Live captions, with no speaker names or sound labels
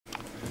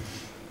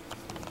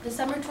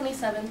December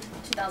 27th,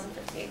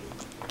 2015,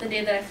 the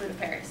day that I flew to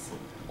Paris.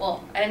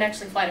 Well, I didn't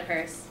actually fly to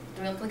Paris.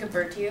 Do I look like a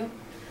bird to you?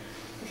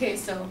 Okay,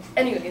 so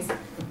anyways,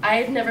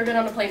 I've never been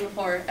on a plane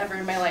before, ever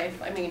in my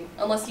life. I mean,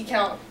 unless you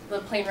count the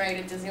plane ride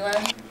at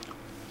Disneyland,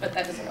 but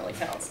that doesn't really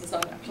count, so it's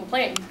not an actual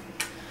plane.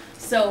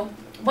 So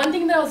one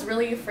thing that I was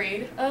really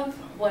afraid of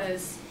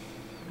was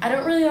I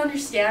don't really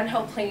understand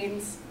how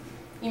planes,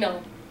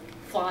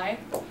 fly.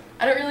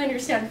 I don't really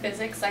understand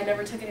physics. I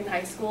never took it in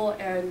high school,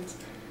 and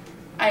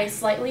I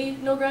slightly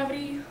know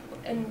gravity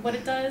and what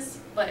it does,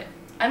 but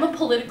I'm a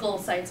political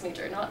science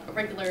major, not a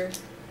regular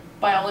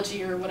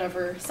biology or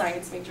whatever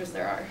science majors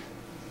there are.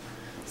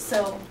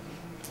 So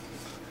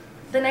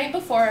the night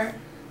before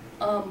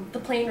the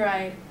plane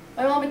ride,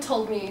 my mom had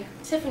told me,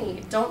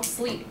 Tiffany, don't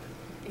sleep.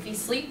 If you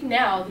sleep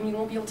now, then you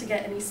won't be able to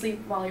get any sleep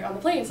while you're on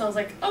the plane. So I was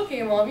like,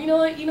 okay, Mom, you know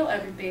what? You know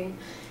everything.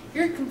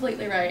 You're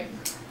completely right.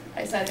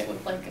 I said it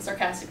with like a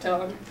sarcastic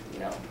tone,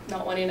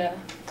 not wanting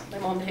my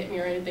mom to hit me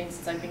or anything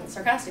since I'm being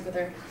sarcastic with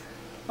her.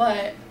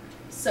 But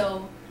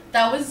so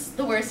that was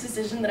the worst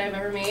decision that I've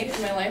ever made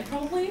in my life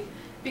probably,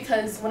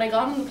 because when I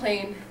got on the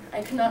plane,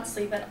 I could not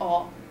sleep at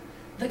all.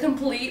 The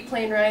complete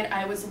plane ride,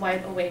 I was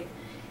wide awake.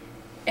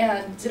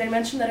 And did I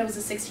mention that it was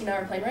a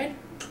 16-hour plane ride?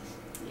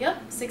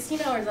 Yep,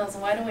 16 hours, I was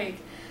wide awake.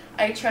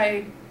 I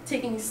tried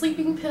taking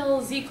sleeping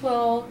pills,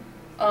 ZzzQuil,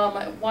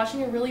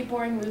 watching a really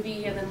boring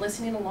movie, and then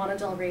listening to Lana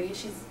Del Rey.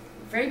 She's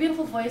a very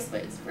beautiful voice,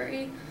 but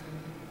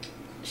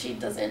she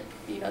doesn't,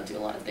 do a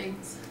lot of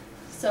things.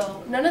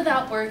 So none of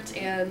that worked,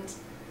 and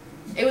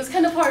it was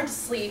kind of hard to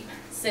sleep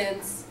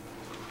since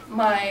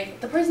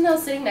the person that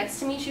was sitting next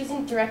to me, she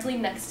wasn't directly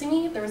next to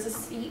me. There was a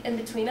seat in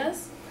between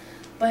us,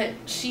 but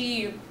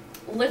she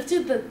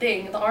lifted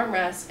the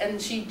armrest, and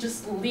she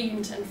just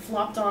leaned and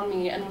flopped on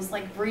me and was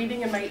like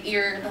breathing in my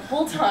ear the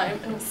whole time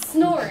and was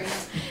snoring.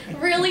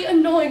 Really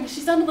annoying. She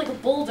sounded like a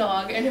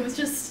bulldog, and it was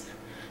just,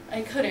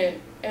 I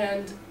couldn't.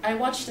 And I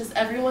watched as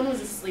everyone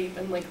was asleep,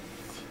 and like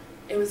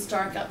it was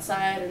dark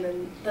outside, and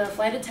then the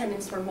flight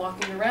attendants were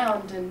walking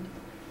around, and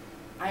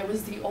I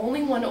was the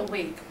only one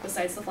awake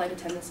besides the flight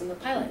attendants and the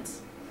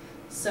pilots.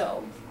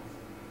 So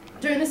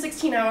during the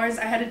 16 hours,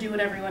 I had to do what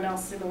everyone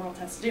else in the world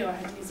has to do. I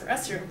had to use the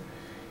restroom.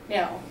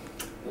 Now,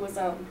 it was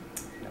the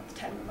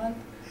time of the month.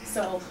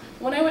 So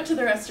when I went to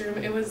the restroom,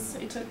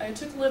 I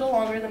took a little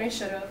longer than I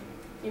should have,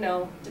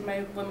 did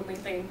my womanly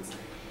things.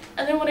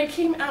 And then when I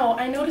came out,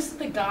 I noticed that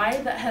the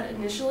guy that had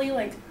initially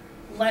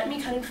let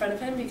me cut in front of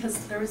him,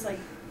 because there was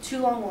 2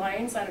 long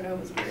lines. I don't know,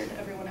 it was weird.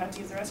 Everyone had to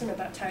use the restroom at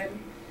that time.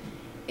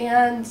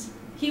 And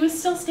he was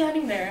still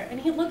standing there, and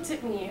he looked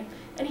at me,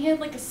 and he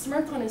had a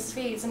smirk on his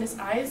face, and his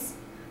eyes,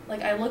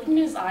 I looked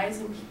into his eyes,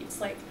 and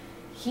it's like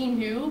he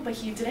knew, but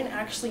he didn't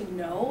actually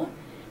know.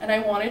 And I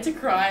wanted to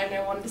cry, and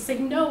I wanted to say,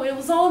 no, it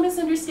was all a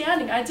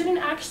misunderstanding. I didn't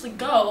actually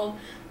go.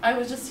 I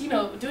was just,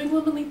 doing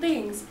womanly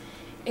things.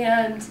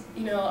 And,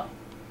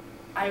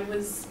 I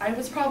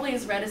was probably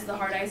as red as the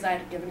hard eyes I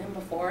had given him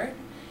before.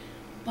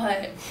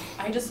 But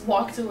I just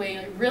walked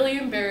away, really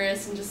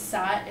embarrassed, and just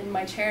sat in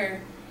my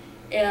chair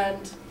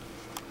and,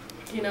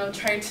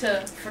 tried to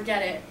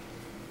forget it.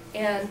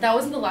 And that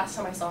wasn't the last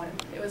time I saw him.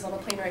 It was on the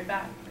plane ride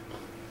back.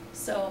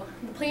 So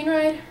the plane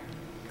ride,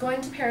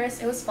 going to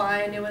Paris, it was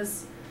fine. It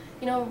was,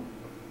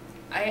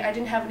 I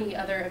didn't have any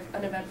other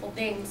uneventful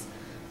things.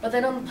 But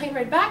then on the plane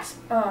ride back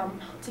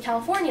to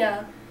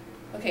California,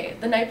 okay,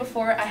 the night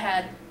before I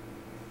had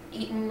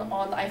eaten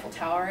on the Eiffel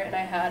Tower, and I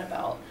had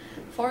about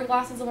 4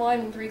 glasses of wine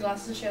and 3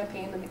 glasses of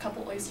champagne and a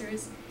couple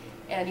oysters.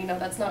 And,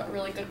 that's not a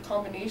really good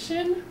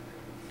combination,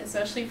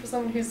 especially for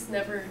someone who's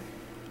never,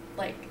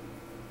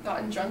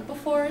 gotten drunk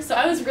before. So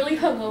I was really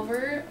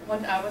hungover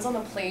when I was on the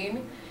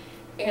plane,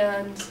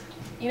 and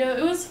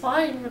it was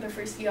fine for the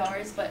first few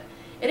hours, but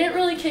it didn't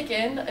really kick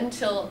in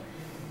until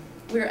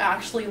we were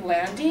actually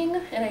landing,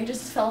 and I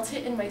just felt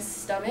it in my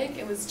stomach.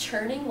 It was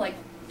churning, like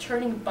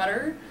churning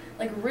butter,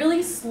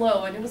 really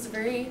slow, and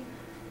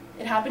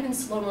it happened in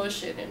slow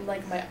motion, and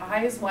my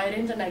eyes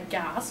widened and I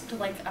gasped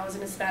like I was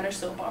in a Spanish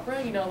soap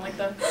opera,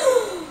 the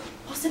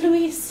Jose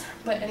Luis.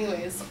 But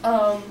anyways,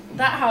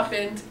 that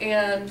happened,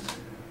 and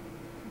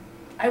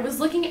I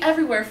was looking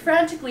everywhere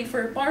frantically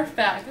for a barf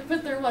bag,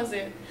 but there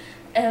wasn't.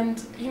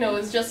 And, it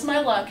was just my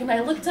luck, and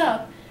I looked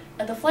up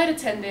at the flight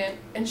attendant,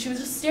 and she was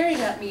just staring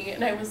at me,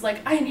 and I was like,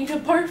 I need a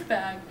barf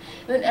bag.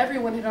 And then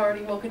everyone had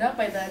already woken up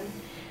by then.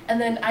 And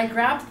then I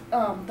grabbed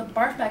the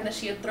barf bag that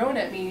she had thrown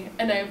at me,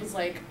 and I was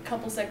a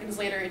couple seconds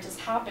later, it just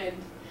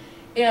happened.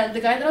 And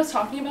the guy that I was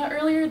talking about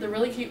earlier, the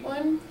really cute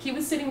one, he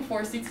was sitting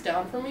 4 seats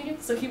down from me,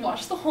 so he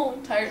watched the whole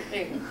entire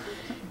thing.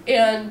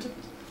 And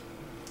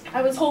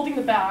I was holding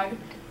the bag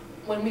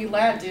when we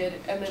landed,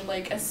 and then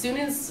as soon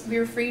as we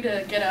were free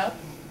to get up,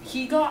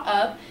 he got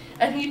up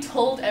and he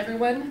told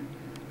everyone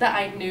that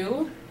I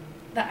knew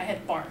that I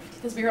had barfed,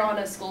 because we were on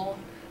a school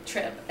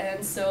trip.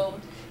 And so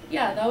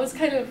yeah, that was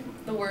kind of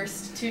the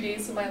worst 2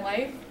 days of my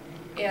life,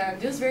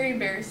 and it was very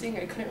embarrassing.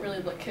 I couldn't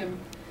really look him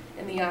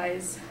in the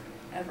eyes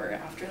ever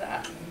after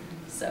that.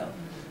 So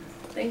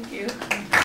thank you.